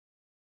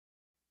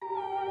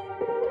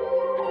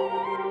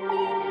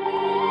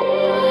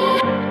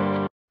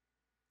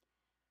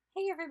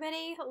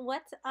everybody,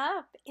 what's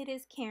up? It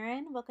is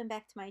Karen. Welcome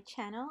back to my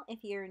channel.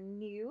 If you're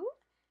new,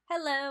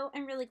 hello.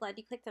 I'm really glad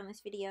you clicked on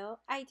this video.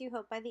 I do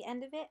hope by the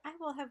end of it I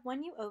will have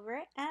won you over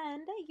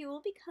and you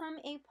will become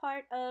a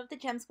part of the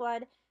Gem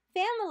Squad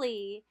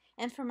family.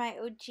 And for my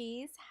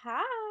OGs,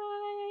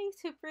 hi!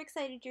 Super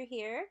excited you're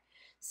here.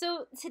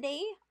 So today,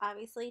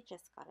 obviously,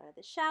 just got out of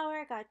the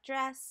shower, got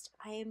dressed.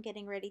 I am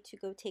getting ready to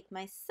go take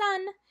my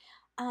son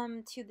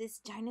to this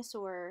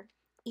dinosaur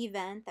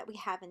event that we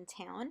have in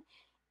town.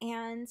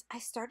 And I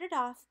started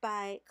off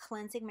by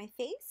cleansing my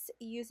face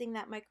using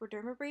that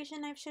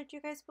microdermabrasion I've showed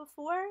you guys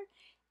before,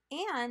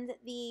 and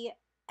the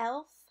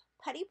e.l.f.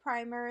 Putty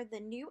Primer, the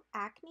new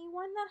acne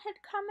one that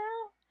had come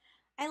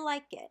out. I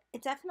like it.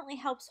 It definitely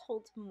helps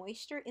hold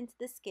moisture into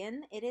the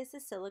skin. It is a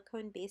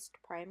silicone-based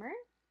primer.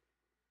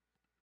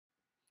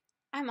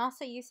 I'm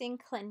also using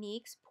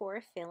Clinique's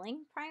Pore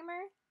Filling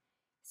Primer.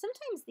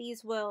 Sometimes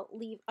these will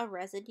leave a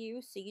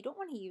residue, so you don't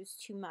want to use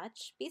too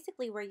much.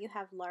 Basically, where you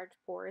have large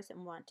pores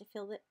and want to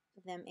fill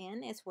them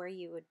in is where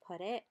you would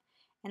put it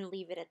and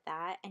leave it at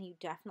that. And you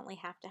definitely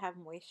have to have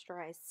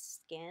moisturized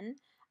skin.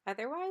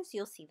 Otherwise,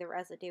 you'll see the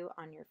residue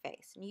on your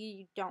face, and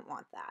you don't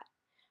want that.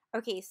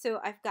 Okay, so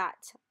I've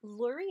got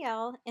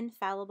L'Oreal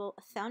Infallible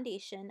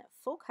Foundation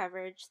Full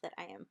Coverage that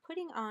I am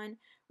putting on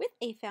with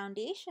a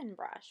foundation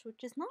brush,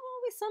 which is not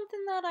always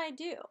something that I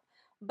do.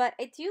 But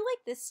I do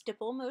like this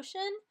stipple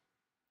motion.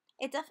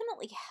 It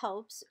definitely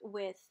helps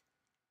with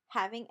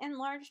having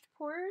enlarged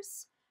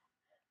pores.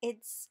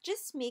 It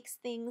just makes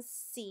things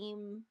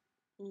seem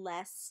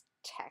less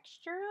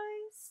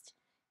texturized,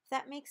 if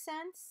that makes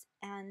sense,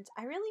 and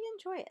I really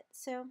enjoy it.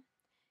 So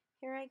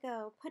here I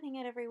go, putting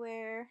it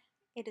everywhere.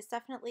 It has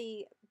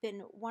definitely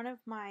been one of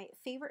my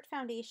favorite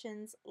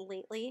foundations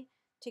lately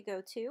to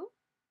go to.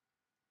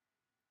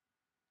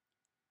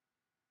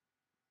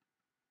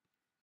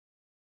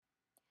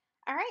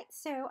 All right,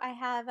 so I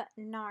have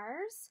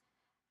NARS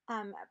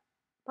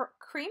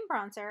cream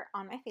bronzer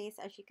on my face,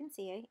 as you can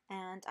see,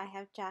 and I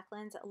have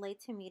Jaclyn's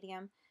light to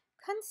medium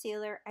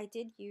concealer. I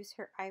did use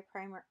her eye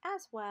primer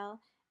as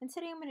well, and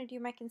today I'm going to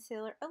do my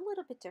concealer a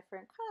little bit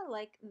different, kind of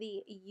like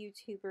the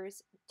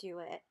YouTubers do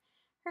it.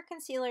 Her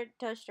concealer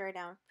does dry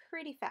down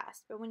pretty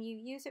fast, but when you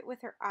use it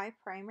with her eye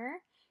primer,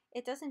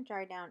 it doesn't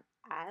dry down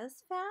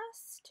as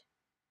fast,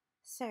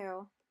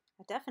 so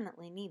I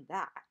definitely need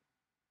that.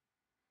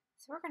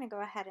 So we're going to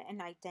go ahead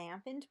and I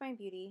dampened my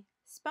beauty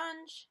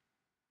sponge.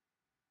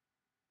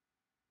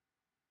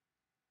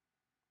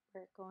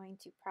 We're going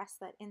to press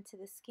that into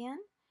the skin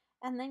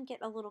and then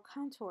get a little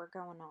contour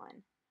going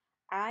on.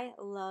 I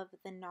love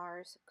the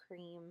NARS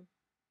cream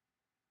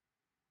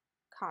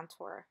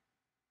contour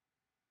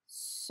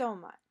so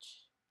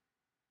much.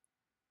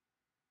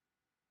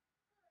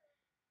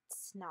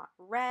 It's not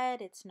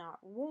red, it's not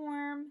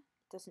warm,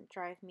 it doesn't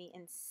drive me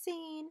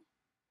insane.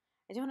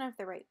 I don't have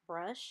the right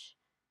brush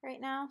right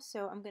now,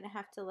 so I'm going to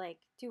have to like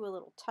do a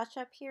little touch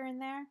up here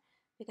and there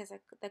because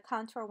the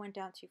contour went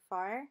down too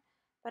far.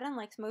 But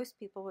unlike most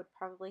people would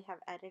probably have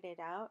edited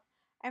out,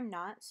 I'm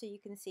not, so you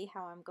can see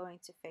how I'm going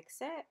to fix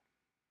it.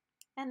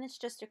 And it's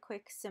just a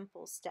quick,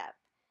 simple step.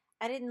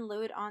 I didn't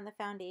load on the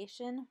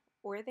foundation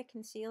or the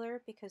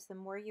concealer because the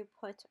more you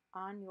put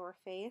on your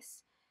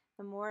face,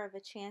 the more of a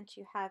chance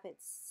you have it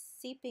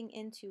seeping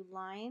into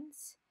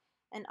lines,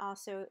 and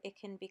also it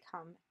can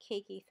become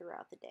cakey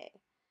throughout the day.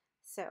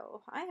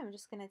 So I am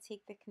just going to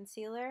take the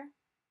concealer,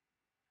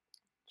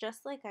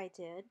 just like I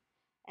did,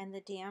 and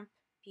the damp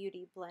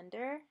beauty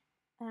blender,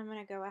 and I'm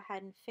going to go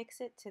ahead and fix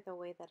it to the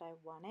way that I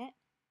want it.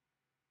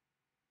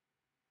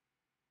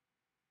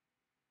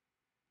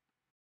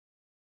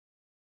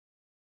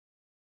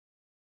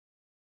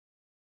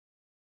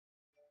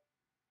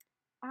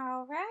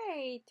 All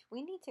right,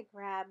 we need to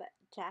grab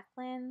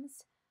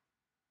Jaclyn's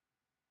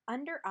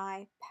under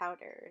eye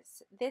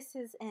powders. This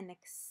is an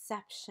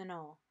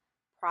exceptional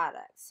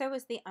product. So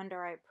is the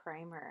under eye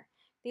primer.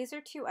 These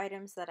are two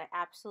items that I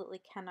absolutely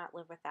cannot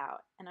live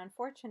without. And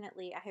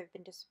unfortunately, I have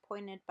been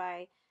disappointed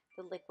by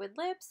the liquid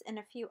lips and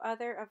a few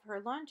other of her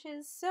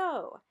launches.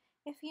 So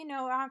if you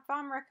know, if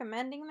I'm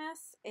recommending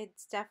this,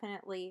 it's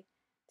definitely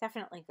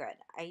good.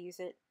 I use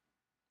it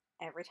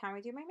every time I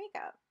do my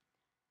makeup.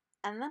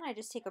 And then I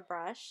just take a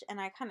brush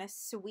and I kind of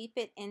sweep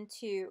it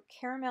into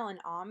caramel and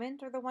almond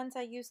are the ones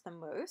I use the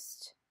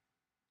most.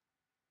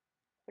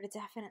 But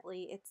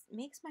it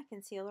makes my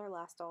concealer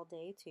last all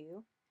day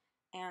too.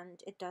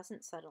 And it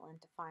doesn't settle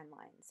into fine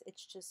lines.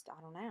 It's just, I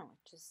don't know,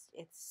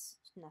 it's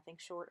nothing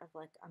short of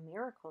like a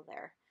miracle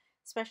there.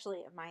 Especially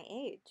at my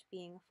age,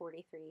 being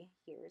 43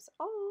 years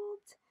old.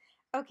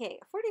 Okay,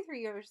 43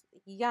 years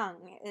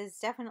young is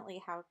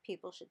definitely how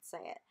people should say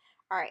it.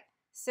 All right.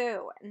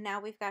 So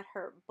now we've got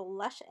her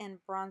blush and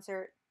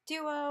bronzer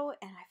duo,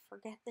 and I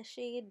forget the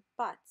shade,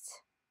 but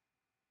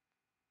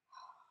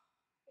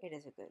it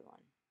is a good one.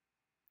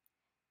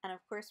 And of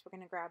course, we're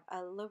going to grab a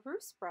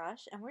LaRousse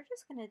brush, and we're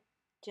just going to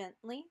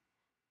gently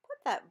put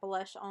that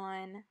blush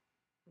on.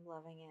 I'm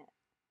loving it.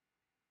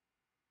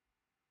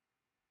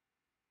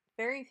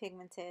 Very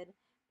pigmented,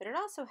 but it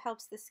also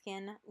helps the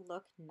skin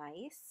look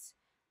nice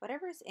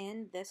whatever's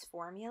in this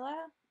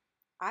formula,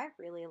 I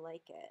really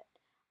like it.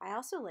 I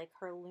also like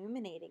her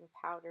illuminating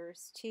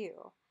powders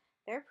too.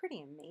 They're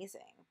pretty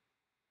amazing.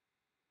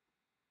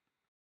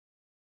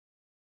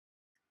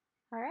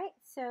 All right,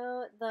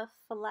 so the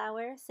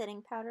Flower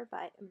Setting Powder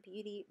by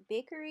Beauty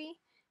Bakery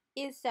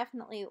is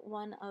definitely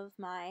one of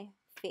my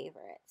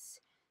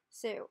favorites.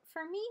 So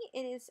for me,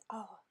 it is,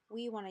 oh,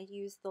 we want to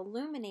use the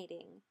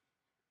illuminating.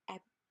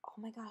 Oh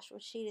my gosh,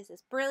 what shade is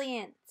this?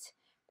 Brilliant!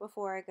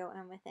 Before I go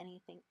in with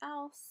anything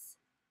else.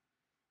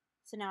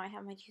 So now I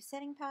have my two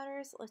setting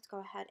powders. Let's go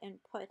ahead and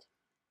put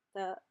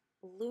the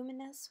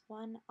luminous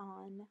one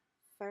on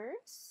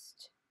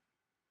first.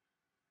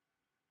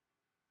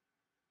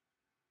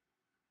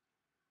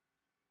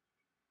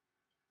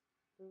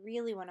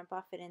 Really want to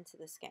buff it into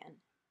the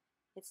skin.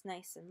 It's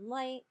nice and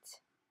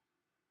light.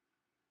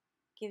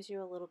 Gives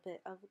you a little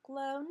bit of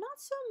glow. Not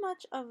so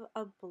much of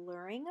a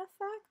blurring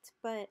effect,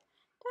 but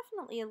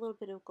definitely a little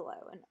bit of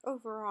glow. And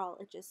overall,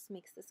 it just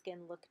makes the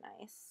skin look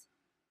nice.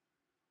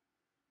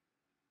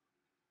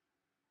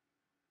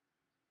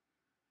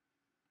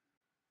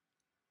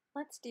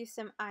 Let's do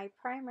some eye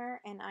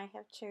primer, and I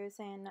have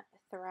chosen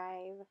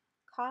Thrive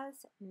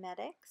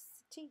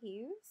Cosmetics to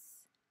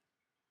use.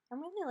 I'm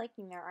really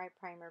liking their eye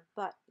primer,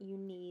 but you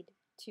need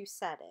to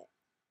set it.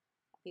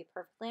 I'll be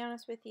perfectly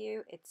honest with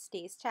you, it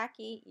stays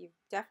tacky. You've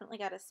definitely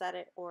got to set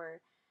it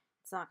or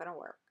it's not going to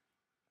work.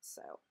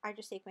 So I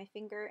just take my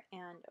finger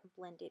and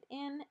blend it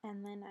in,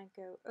 and then I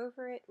go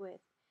over it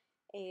with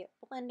a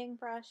blending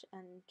brush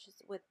and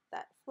just with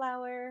that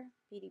Flower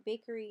Beauty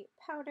Bakery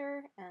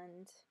powder,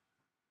 and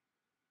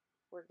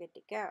we're good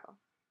to go.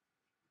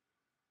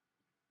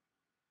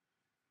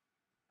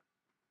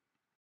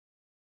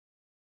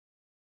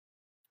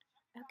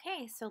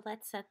 Okay, so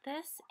let's set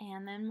this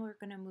and then we're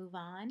going to move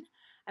on.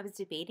 I was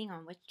debating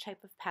on which type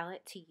of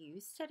palette to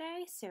use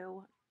today,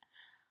 so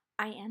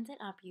I ended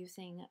up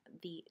using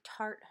the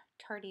Tarte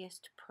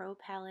Tartiest Pro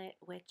Palette,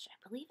 which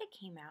I believe it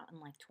came out in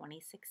like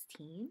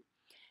 2016.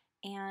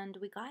 And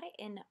we got it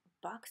in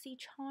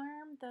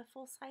Boxycharm, the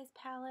full-size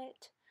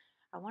palette,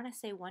 I want to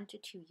say 1 to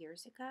 2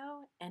 years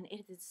ago, and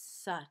it is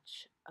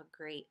such a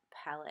great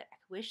palette. I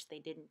wish they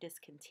didn't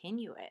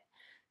discontinue it.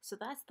 So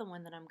that's the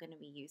one that I'm going to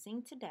be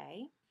using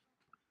today.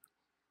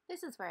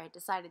 This is where I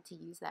decided to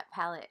use that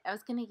palette. I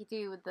was going to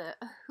do the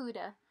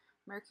Huda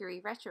Mercury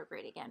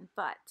Retrograde again,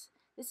 but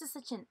this is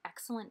such an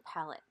excellent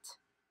palette.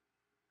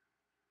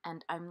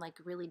 And I'm like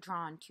really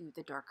drawn to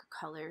the darker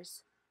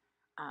colors,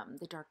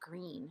 the dark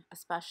green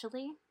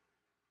especially.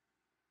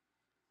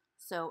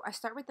 So I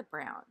start with the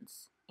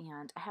browns,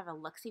 and I have a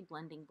Luxie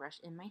blending brush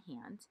in my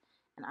hand,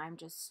 and I'm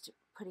just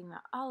putting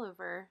that all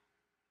over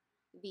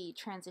the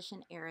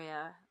transition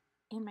area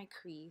in my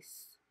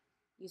crease,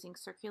 using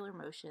circular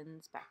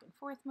motions, back and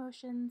forth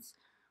motions,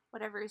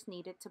 whatever is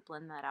needed to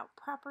blend that out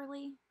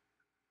properly.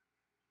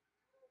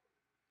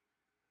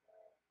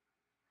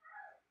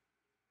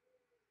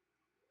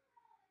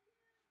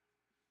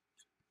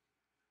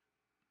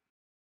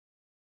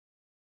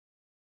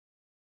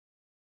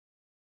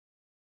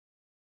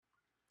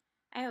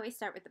 I always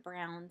start with the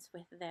browns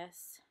with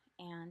this,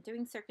 and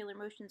doing circular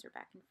motions or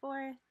back and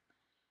forth.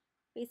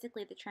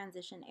 Basically the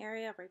transition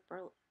area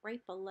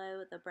right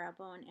below the brow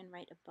bone and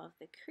right above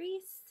the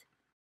crease.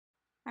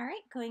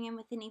 Alright, going in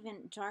with an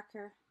even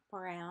darker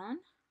brown.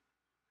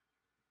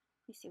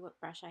 Let me see what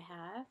brush I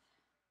have.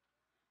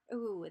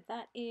 Ooh,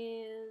 that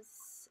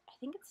is, I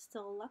think it's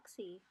still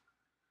Luxie.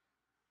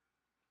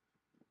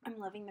 I'm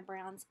loving the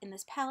browns in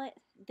this palette.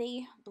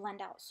 They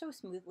blend out so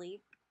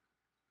smoothly.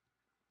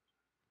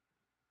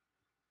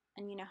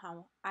 And you know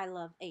how I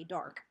love a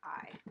dark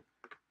eye,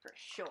 for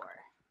sure.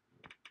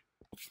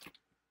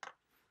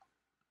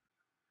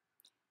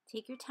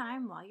 Take your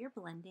time while you're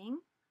blending.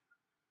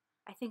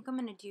 I think I'm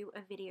going to do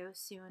a video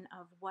soon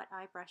of what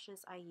eye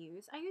brushes I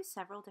use. I use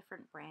several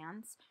different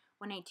brands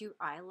when I do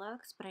eye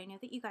looks, but I know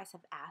that you guys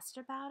have asked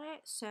about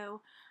it,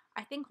 so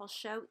I think I'll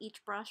show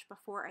each brush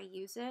before I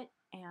use it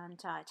and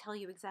tell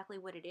you exactly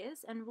what it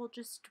is, and we'll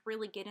just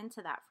really get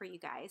into that for you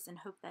guys and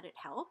hope that it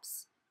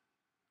helps.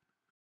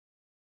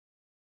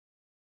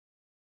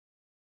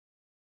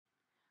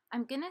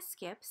 I'm going to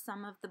skip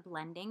some of the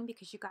blending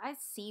because you guys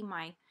see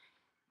my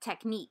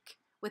technique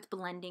with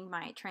blending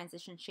my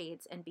transition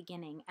shades and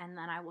beginning, and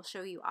then I will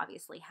show you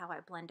obviously how I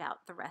blend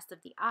out the rest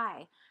of the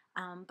eye.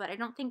 But I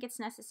don't think it's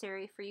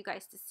necessary for you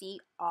guys to see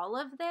all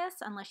of this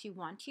unless you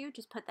want to.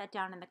 Just put that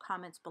down in the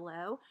comments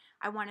below.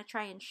 I want to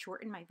try and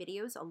shorten my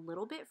videos a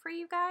little bit for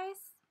you guys.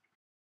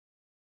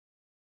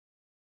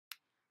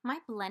 My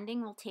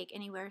blending will take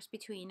anywhere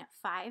between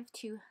 5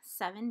 to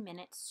 7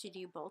 minutes to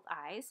do both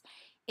eyes.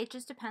 It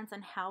just depends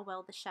on how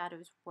well the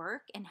shadows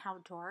work and how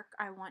dark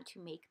I want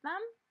to make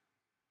them.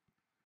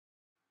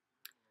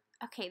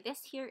 Okay, this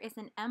here is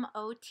an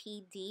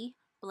MOTD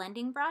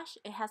blending brush.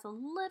 It has a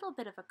little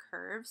bit of a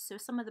curve, so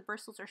some of the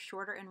bristles are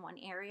shorter in one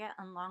area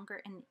and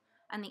longer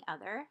on the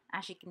other,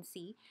 as you can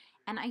see.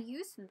 And I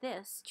use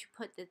this to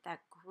put that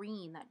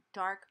green, that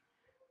dark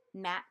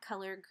matte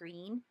color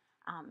green,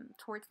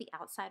 towards the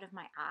outside of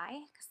my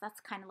eye, because that's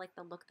kind of like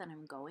the look that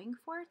I'm going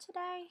for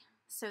today.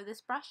 So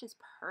this brush is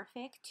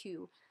perfect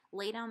to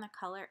lay down the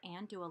color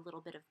and do a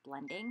little bit of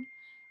blending.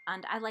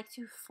 And I like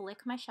to flick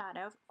my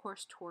shadow, of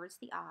course, towards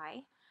the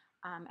eye.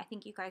 I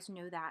think you guys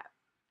know that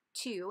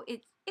too.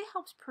 It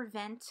helps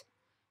prevent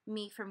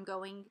me from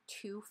going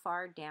too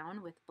far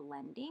down with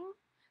blending.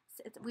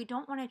 So we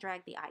don't want to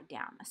drag the eye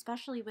down,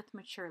 especially with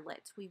mature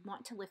lids. We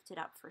want to lift it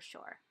up for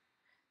sure.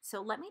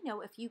 So let me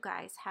know if you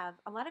guys have,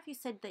 a lot of you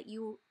said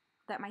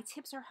that my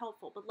tips are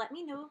helpful, but let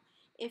me know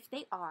if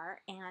they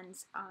are, and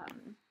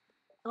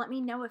let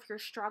me know if you're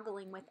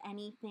struggling with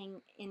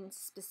anything in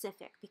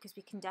specific, because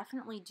we can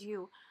definitely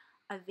do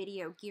a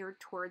video geared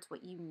towards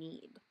what you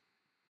need.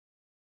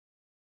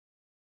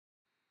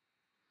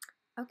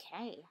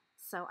 Okay,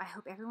 so I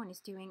hope everyone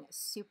is doing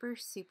super,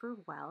 super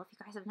well. If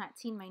you guys have not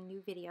seen my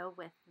new video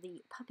with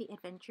the puppy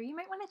adventure, you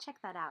might want to check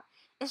that out.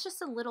 It's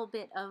just a little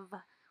bit of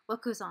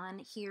what goes on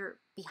here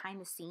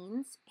behind the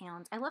scenes,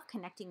 and I love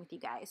connecting with you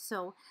guys.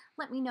 So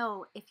let me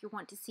know if you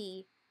want to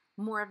see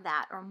more of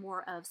that or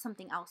more of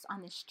something else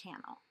on this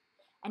channel.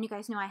 And you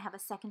guys know I have a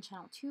second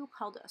channel too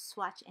called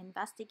Swatch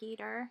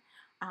Investigator,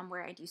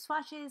 where I do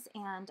swatches,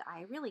 and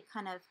I really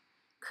kind of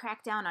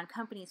crack down on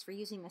companies for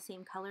using the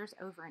same colors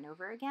over and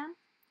over again.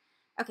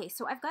 Okay,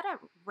 so I've got a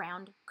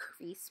round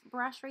crease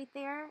brush right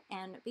there,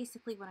 and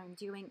basically what I'm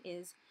doing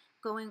is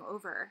going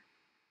over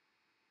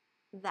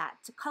that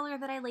color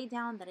that I laid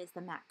down, that is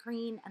the matte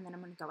green, and then I'm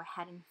going to go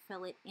ahead and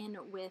fill it in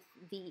with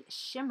the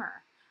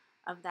shimmer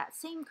of that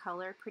same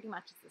color. Pretty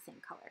much it's the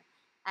same color,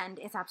 and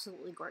it's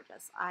absolutely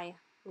gorgeous. I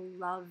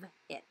love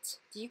it.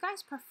 Do you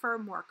guys prefer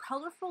more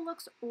colorful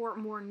looks or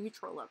more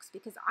neutral looks?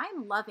 Because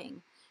I'm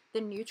loving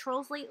the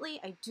neutrals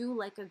lately. I do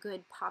like a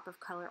good pop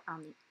of color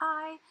on the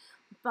eye,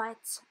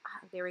 but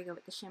there we go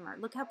with the shimmer.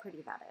 Look how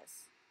pretty that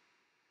is.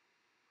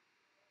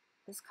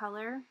 This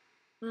color,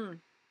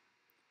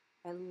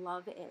 I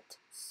love it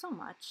so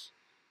much.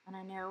 And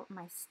I know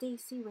my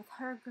Stacy with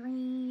her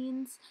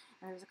greens,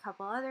 and there's a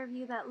couple other of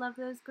you that love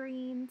those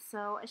greens,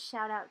 so a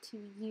shout out to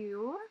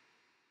you.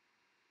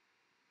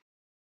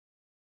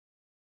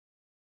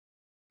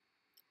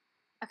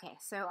 Okay,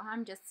 so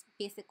I'm just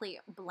basically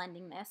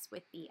blending this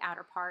with the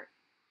outer part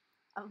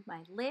of my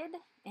lid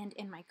and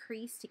in my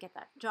crease to get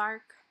that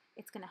dark.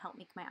 It's going to help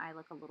make my eye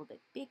look a little bit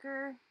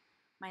bigger,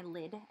 my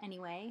lid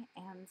anyway,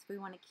 and we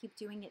want to keep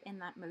doing it in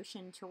that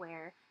motion to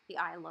where the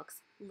eye looks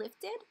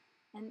lifted.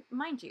 And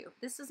mind you,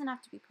 this doesn't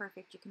have to be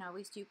perfect. You can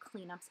always do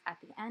cleanups at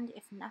the end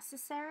if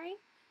necessary.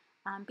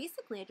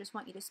 Basically, I just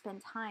want you to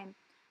spend time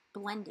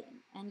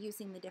blending and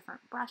using the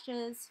different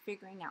brushes,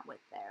 figuring out what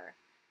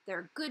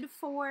they're good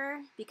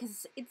for,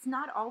 because it's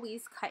not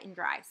always cut and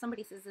dry.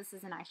 Somebody says this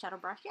is an eyeshadow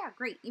brush. Yeah,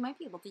 great. You might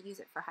be able to use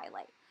it for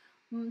highlight.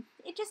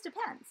 It just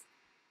depends.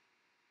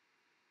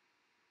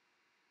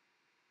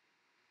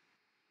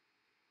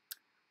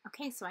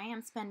 Okay, so I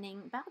am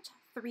spending about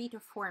 3 to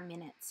 4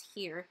 minutes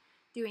here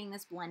doing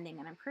this blending,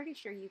 and I'm pretty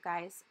sure you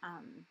guys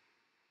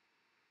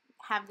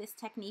have this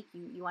technique.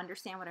 You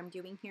understand what I'm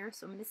doing here,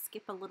 so I'm going to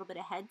skip a little bit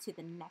ahead to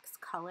the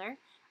next color.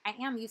 I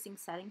am using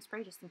setting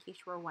spray, just in case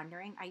you were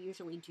wondering. I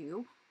usually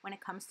do when it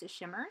comes to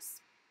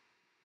shimmers.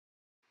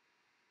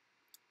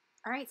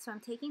 Alright, so I'm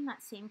taking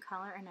that same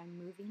color and I'm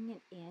moving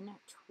it in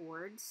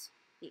towards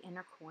the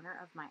inner corner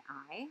of my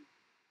eye.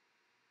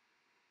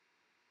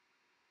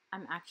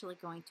 I'm actually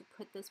going to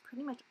put this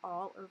pretty much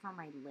all over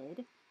my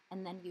lid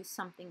and then use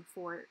something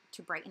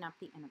to brighten up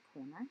the inner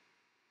corner.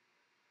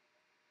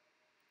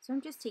 So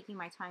I'm just taking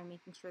my time,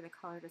 making sure the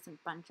color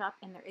doesn't bunch up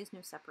and there is no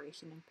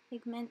separation in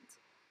pigment.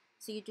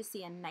 So you just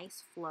see a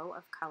nice flow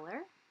of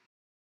color.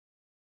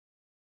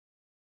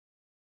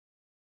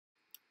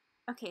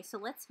 Okay, so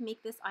let's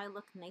make this eye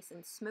look nice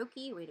and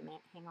smoky. Wait a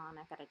minute, hang on,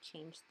 I've got to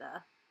change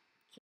the...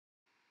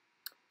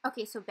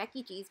 Okay, so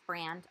Becky G's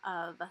brand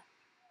of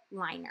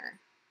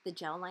liner, the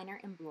gel liner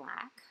in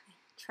black,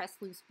 Tress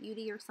Loose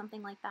Beauty or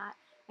something like that.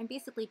 I'm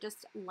basically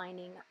just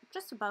lining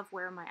just above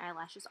where my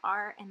eyelashes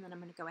are, and then I'm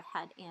going to go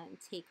ahead and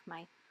take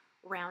my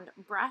round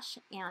brush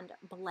and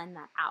blend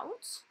that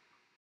out.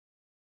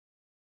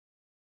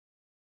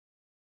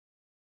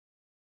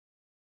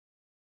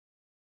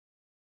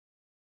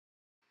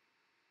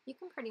 You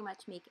can pretty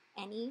much make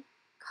any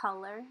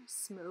color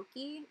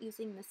smoky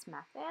using this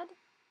method.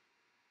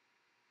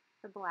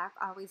 The black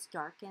always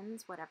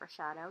darkens whatever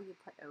shadow you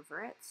put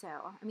over it, so,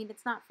 I mean,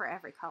 it's not for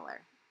every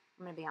color,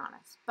 I'm going to be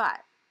honest,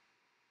 but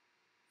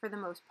for the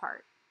most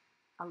part,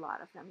 a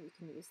lot of them you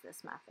can use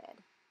this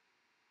method.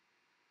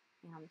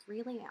 And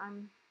really,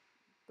 I'm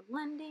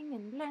blending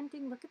and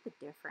blending. Look at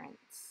the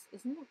difference.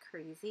 Isn't it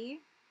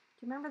crazy?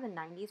 Do you remember the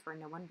 90s where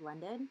no one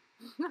blended?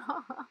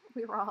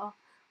 We were all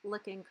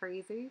looking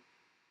crazy.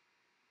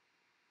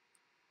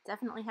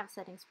 Definitely have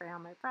setting spray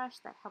on my brush.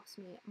 That helps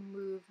me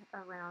move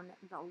around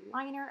the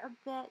liner a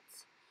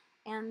bit.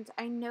 And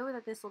I know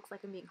that this looks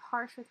like I'm being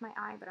harsh with my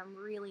eye, but I'm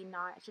really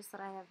not. It's just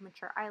that I have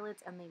mature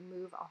eyelids and they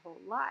move a whole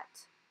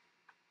lot,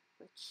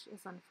 which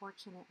is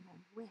unfortunate. And I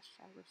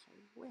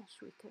wish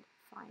we could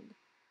find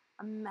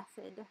a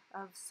method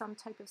of some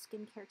type of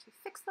skincare to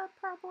fix that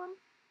problem.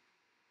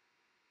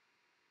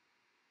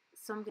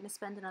 So I'm going to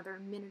spend another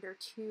minute or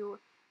two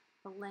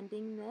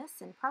blending this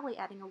and probably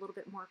adding a little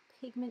bit more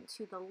pigment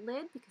to the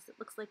lid because it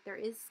looks like there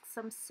is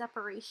some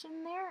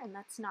separation there, and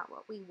that's not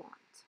what we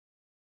want.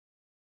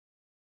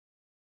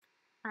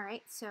 All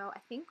right, so I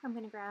think I'm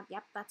going to grab,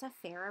 yep, that's a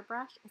fairer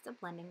brush. It's a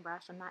blending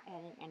brush. I'm not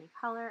adding any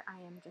color.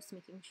 I am just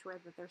making sure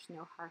that there's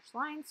no harsh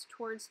lines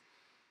towards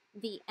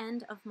the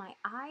end of my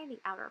eye,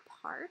 the outer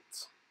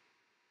part.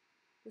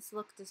 This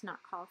look does not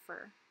call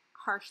for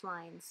harsh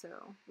lines,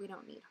 so we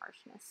don't need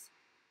harshness.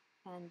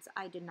 And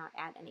I did not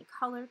add any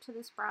color to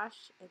this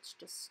brush. It's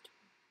just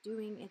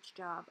doing its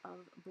job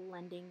of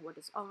blending what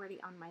is already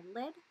on my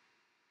lid.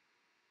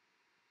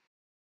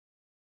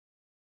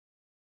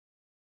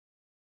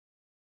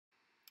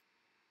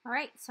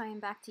 Alright, so I'm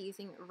back to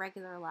using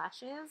regular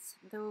lashes.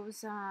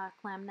 Those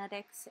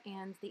Glamnetics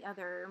and the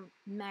other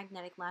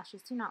magnetic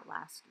lashes do not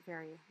last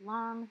very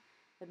long.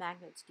 The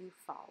magnets do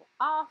fall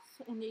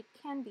off, and it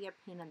can be a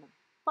pain in the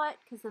butt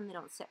because then they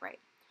don't sit right.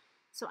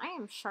 So I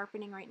am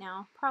sharpening right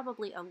now,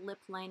 probably a lip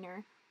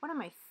liner. One of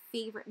my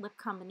favorite lip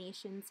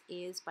combinations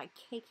is by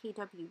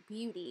KKW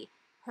Beauty.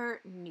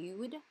 Her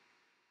nude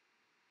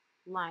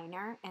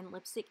liner and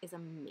lipstick is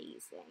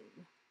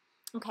amazing.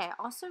 Okay, I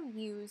also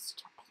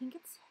used, I think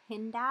it's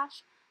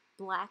Hindash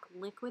black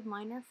liquid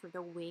liner for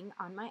the wing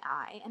on my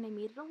eye, and I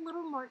made it a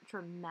little more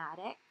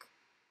dramatic,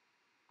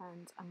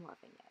 and I'm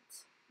loving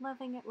it.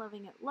 Loving it,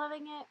 loving it,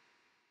 loving it.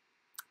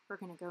 We're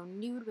going to go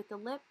nude with the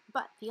lip,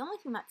 but the only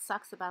thing that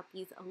sucks about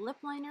these lip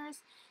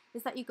liners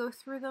is that you go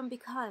through them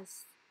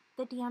because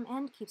the damn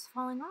end keeps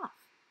falling off.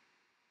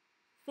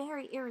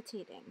 Very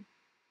irritating.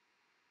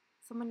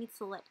 Someone needs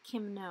to let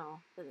Kim know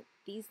that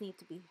these need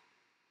to be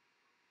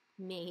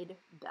made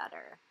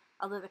better,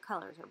 although the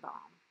colors are bomb.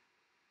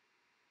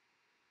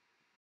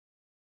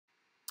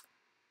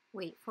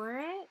 Wait for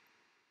it.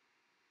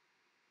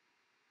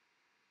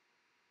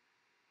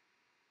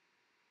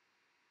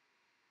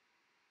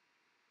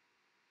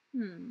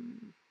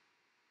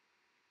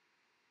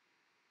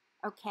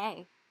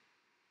 Okay.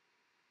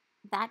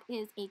 That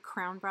is a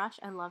crown brush.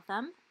 I love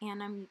them.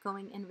 And I'm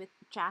going in with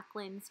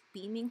Jacqueline's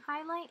Beaming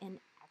Highlight in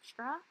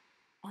Extra.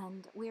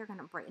 And we are going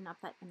to brighten up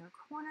that inner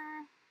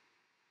corner.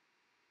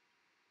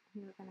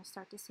 And you're going to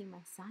start to see my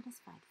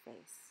satisfied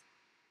face.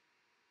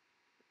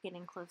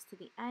 Getting close to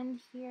the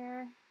end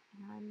here.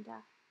 And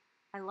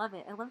I love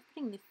it. I love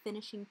putting the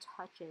finishing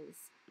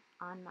touches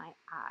on my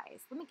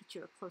eyes. Let me get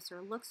you a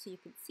closer look so you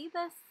can see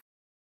this.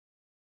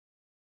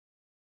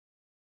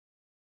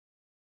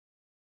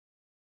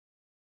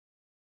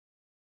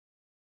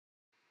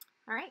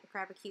 All right,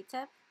 grab a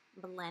Q-tip,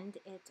 blend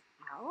it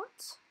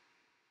out.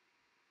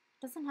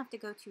 Doesn't have to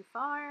go too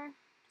far.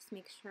 Just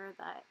make sure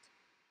that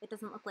it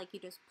doesn't look like you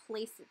just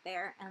placed it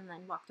there and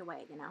then walked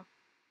away, you know?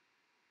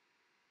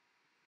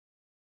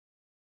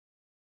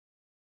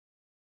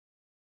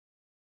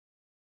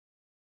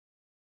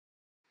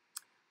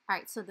 All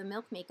right, so the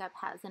Milk Makeup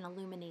has an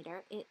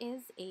illuminator. It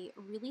is a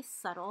really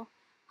subtle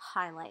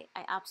highlight.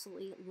 I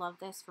absolutely love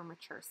this for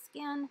mature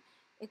skin.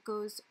 It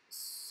goes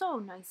so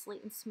nicely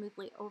and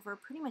smoothly over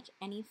pretty much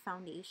any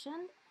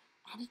foundation,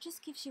 and it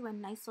just gives you a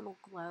nice little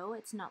glow.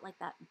 It's not like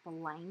that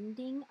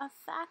blinding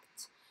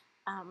effect.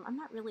 I'm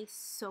not really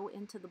so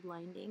into the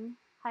blinding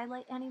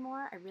highlight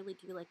anymore. I really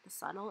do like the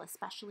subtle,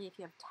 especially if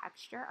you have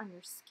texture on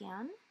your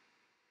skin.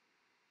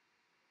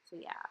 So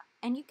yeah,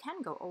 and you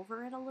can go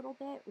over it a little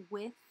bit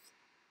with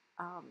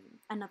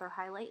another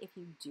highlight if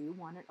you do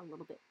want it a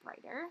little bit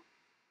brighter,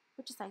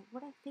 which is like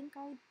what I think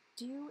I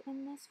do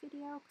in this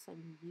video because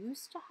I'm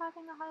used to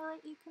having a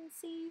highlight you can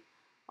see,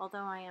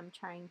 although I am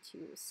trying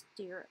to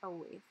steer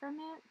away from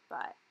it.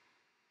 But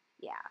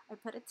yeah, I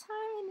put a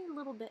tiny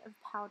little bit of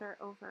powder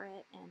over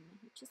it and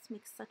it just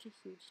makes such a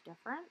huge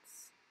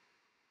difference.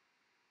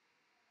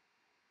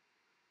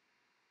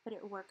 But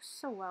it works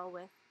so well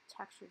with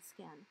textured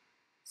skin.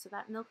 So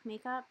that Milk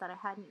Makeup that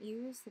I hadn't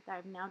used that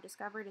I've now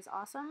discovered is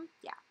awesome.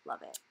 Yeah,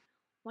 love it.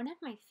 One of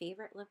my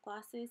favorite lip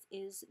glosses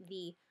is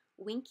the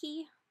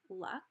Winky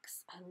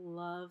Luxe. I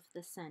love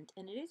the scent,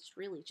 and it is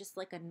really just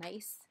like a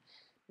nice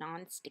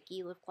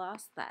non-sticky lip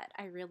gloss that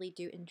I really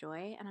do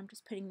enjoy, and I'm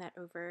just putting that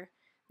over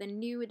the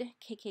nude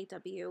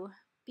KKW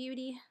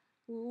Beauty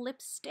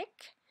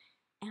lipstick,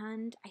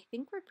 and I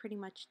think we're pretty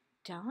much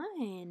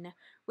done.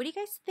 What do you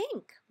guys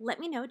think? Let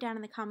me know down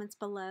in the comments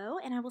below,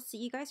 and I will see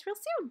you guys real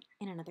soon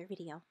in another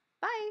video.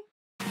 Bye!